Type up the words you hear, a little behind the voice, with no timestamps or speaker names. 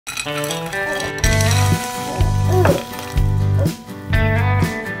Hello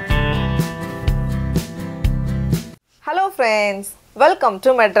friends, welcome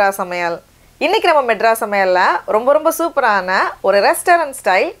to Madras Samayal. இன்னைக்கு நம்ம மெட்ராஸ் சமையல்ல ரொம்ப சூப்பரான ஒரு ரெஸ்டாரன்ட்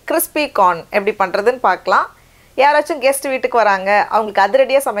ஸ்டைல் crispy corn எப்படி பண்றதுன்னு பார்க்கலாம். யாராச்சும் கெஸ்ட் வீட்டுக்கு வராங்க, அவங்களுக்கு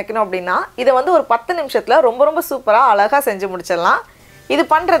அதிரடியா சமைக்கணும் அப்படினா இத வந்து ஒரு 10 நிமிஷத்துல ரொம்ப சூப்பரா அழகா செஞ்சு முடிச்சிடலாம். இது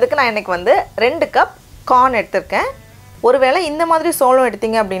பண்றதுக்கு நான் இன்னைக்கு வந்து 2 கப் corn எடுத்துர்க்கேன். ஒருவேளை இந்த மாதிரி சோளம்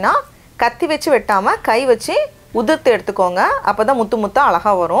எடுத்தீங்க அப்படினா கத்தி வச்சு வெட்டாம கை வச்சு உதிர்த்து எடுத்துக்கோங்க. அப்பதான் முத்து முத்தா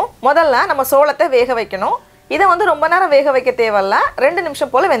அழகா வரும். முதல்ல நம்ம சோளத்தை வேக வைக்கணும். இத வந்து ரொம்ப நேரம் வேக வைக்க தேவையில்ல. 2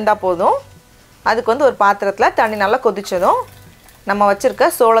 நிமிஷம் போல வெந்தா போதும். அதுக்கு வந்து ஒரு பாத்திரத்துல தண்ணி நல்லா கொதிச்சதும் நம்ம வச்சிருக்க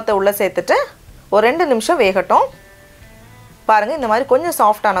சோளத்தை உள்ள சேர்த்துட்டு ஒரு 2 நிமிஷம் வேகட்டும். பாருங்க இந்த மாதிரி கொஞ்சம்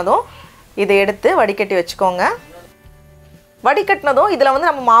சாஃப்ட் ஆனதும் இதை எடுத்து வடிகட்டி வச்சுக்கோங்க. வடிகட்டினதும் இதுல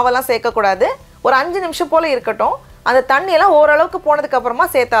வந்து நம்ம மாவெல்லாம் சேர்க்க கூடாது. ஒரு 5 நிமிஷம் போல இருக்கட்டும். அந்த தண்ணி எல்லாம் ஓரளவுக்கு போனதுக்கு அப்புறமா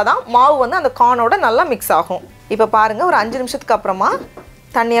சேர்த்தாதான் மாவு வந்து அந்த கார்னோட நல்லா மிக்ஸ் ஆகும். இப்போ பாருங்க ஒரு 5 நிமிஷத்துக்கு அப்புறமா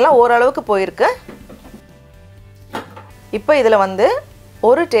தண்ணி எல்லாம் ஓரளவுக்கு போயிருக்கு. இப்போ இதுல வந்து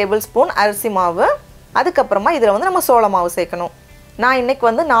 1 டேபிள் ஸ்பூன் அரிசி மாவு, அதுக்கு அப்புறமா இதுல வந்து நம்ம சோள மாவு சேர்க்கணும். நான் இன்னைக்கு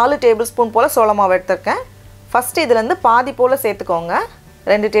வந்து 4 டேபிள் ஸ்பூன் போல சோள மாவு எடுத்துர்க்கேன். ஃபர்ஸ்ட் இதுல இருந்து பாதி போல சேர்த்துக்கோங்க.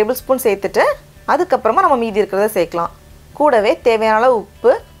 2 டேபிள் ஸ்பூன் சேர்த்துட்டு அதுக்கு அப்புறமா நம்ம மீதி இருக்குறத சேர்க்கலாம். கூடவே தேவையான அளவு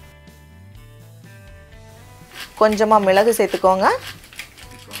உப்பு, கொஞ்சமா மிளகு சேர்த்துக்கோங்க.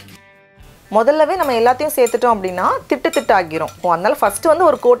 முதல்லவே நம்ம எல்லாத்தையும் சேர்த்துட்டோம் அப்படினா திட்டு ஆகிரும். அதனால ஃபர்ஸ்ட் வந்து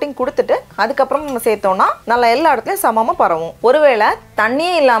ஒரு கோட்டிங் கொடுத்துட்டு அதுக்கு அப்புறம் நம்ம சேர்த்தோம்னா நல்லா எல்லா இடத்துலயும் சமமா பரவும். ஒருவேளை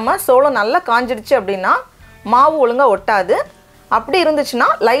தண்ணியே இல்லாம சோளம் நல்லா காஞ்சிடுச்சு அப்படினா மாவு ஒழுங்கா ஒட்டாது. அப்படி இருந்துச்சுனா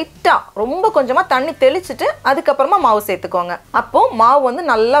லைட்டா ரொம்ப கொஞ்சமா தண்ணி தெளிச்சிட்டு அதுக்கு அப்புறமா மாவு சேர்த்துக்கோங்க. அப்போ மாவு வந்து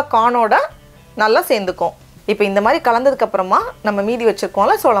நல்லா கார்னோட நல்லா சேர்ந்துக்கும். இப்போ இந்த மாதிரி கலந்ததுக்கு அப்புறமா நம்ம மீதி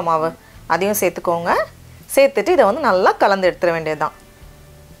வச்சிருக்கோம்ல சோள மாவு அதையும் சேர்த்துக்கோங்க. சேர்த்துட்டு இதை வந்து நல்லா கலந்து எடுத்துற வேண்டியதுதான்.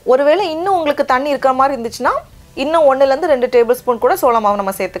 ஒருவேளை இன்னும் உங்களுக்கு தண்ணி இருக்கிற மாதிரி இருந்துச்சுன்னா இன்னும் 1 ல இருந்து 2 டேபிள் ஸ்பூன் கூட சோள மாவு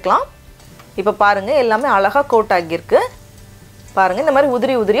நம்ம சேர்த்துக்கலாம். இப்போ பாருங்க எல்லாமே அழகா கோட் ஆகியிருக்கு. பாருங்க இந்த மாதிரி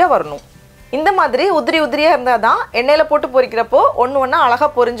உதிரியா வரணும். இந்த மாதிரி உதிரியா இருந்தால் தான் எண்ணெயில் போட்டு பொரிக்கிறப்போ ஒன்று அழகா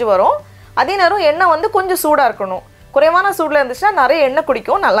பொரிஞ்சு வரும். அதே நேரம் எண்ணெய் வந்து கொஞ்சம் சூடாக இருக்கணும். குறைவான சூடில் இருந்துச்சுன்னா நிறைய எண்ணெய்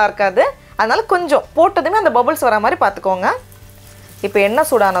குடிக்கும், நல்லா இருக்காது. அதனால கொஞ்சம் போட்டதுமே அந்த பபிள்ஸ் வர மாதிரி பார்த்துக்கோங்க. இப்போ எண்ணெய்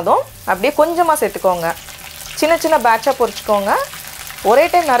சூடானதும் அப்படியே கொஞ்சமாக சேர்த்துக்கோங்க. சின்ன பேட்சாக பொரிச்சுக்கோங்க. ஒரே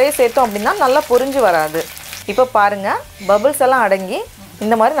டைம் நிறைய சேர்த்தோம் அப்படின்னா நல்லா பொரிஞ்சு வராது. இப்போ பாருங்கள் பபிள்ஸ் எல்லாம் அடங்கி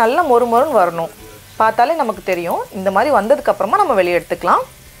இந்த மாதிரி நல்லா மொறுன்னு வரணும். பார்த்தாலே நமக்கு தெரியும். இந்த மாதிரி வந்ததுக்கப்புறமா நம்ம வெளியே எடுத்துக்கலாம்.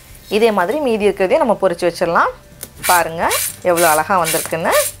 இதே மாதிரி மீதி இருக்கிறதையும் நம்ம பொரிச்சு வச்சிடலாம். பாருங்கள் எவ்வளோ அழகாக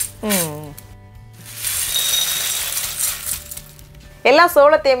வந்திருக்குன்னு. எல்லா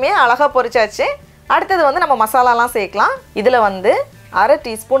சோளத்தையுமே அழகாக பொரிச்சாச்சு. அடுத்தது வந்து நம்ம மசாலாலாம் சேர்க்கலாம். இதில் வந்து 1/2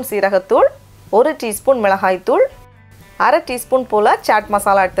 டீஸ்பூன் சீரகத்தூள், 1 டீஸ்பூன் மிளகாய்த்தூள், 1/2 டீஸ்பூன் போல் சாட்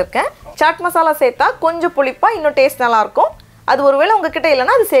மசாலா எடுத்துருக்கேன். சாட் மசாலா சேர்த்தா கொஞ்சம் புளிப்பாக இன்னும் டேஸ்ட் நல்லாயிருக்கும். அது ஒருவேளை உங்ககிட்ட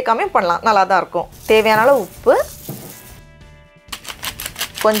இல்லைன்னா அது சேர்க்காமே பண்ணலாம், நல்லா தான் இருக்கும். தேவையான அளவு உப்பு,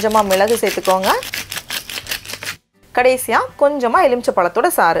 கொஞ்சமாக மிளகு சேர்த்துக்கோங்க. கடைசியாக கொஞ்சமாக எலுமிச்சை பழத்தோட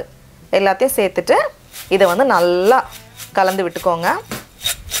சாறு எல்லாத்தையும் சேர்த்துட்டு இதை வந்து நல்லா கலந்து விட்டுக்கோங்க.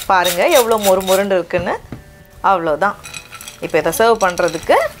 பாருங்கள் எவ்வளோ மொறுன்னு இருக்குன்னு. அவ்வளோதான். இப்போ இதை சர்வ்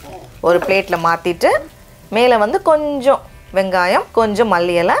பண்ணுறதுக்கு ஒரு பிளேட்டில் மாற்றிட்டு மேலே வந்து கொஞ்சம் வெங்காயம், கொஞ்சம்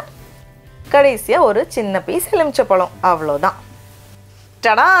மல்லி இலை, கடைசியாக ஒரு சின்ன பீஸ் எலுமிச்சை பழம். அவ்வளோதான்.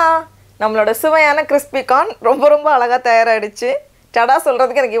 டடா, நம்மளோட சுவையான கிறிஸ்பி கார்ன் ரொம்ப அழகாக தயாராகிடுச்சு. டடா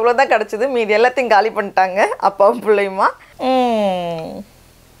சொல்கிறதுக்கு எனக்கு இவ்வளோ தான் கிடச்சிது. மீதி எல்லாத்தையும் காலி பண்ணிட்டாங்க அப்பாவும் பிள்ளையுமா.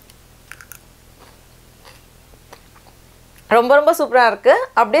 ரொம்ப சூப்பராக இருக்குது.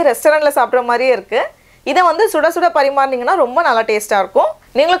 அப்படியே ரெஸ்டாரண்ட்டில் சாப்பிட்ற மாதிரியே இருக்குது. இதை வந்து சுட பரிமாறினீங்கன்னா ரொம்ப நல்லா டேஸ்ட்டாக இருக்கும்.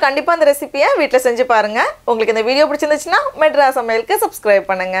 நீங்களும் கண்டிப்பாக இந்த ரெசிபியை வீட்டில் செஞ்சு பாருங்கள். உங்களுக்கு இந்த வீடியோ பிடிச்சிருந்துச்சுன்னா மெட்ராஸ் சமையலுக்கு சப்ஸ்கிரைப்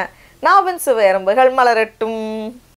பண்ணுங்கள். நாவின் சுவை எறும்புகள் மலரட்டும்.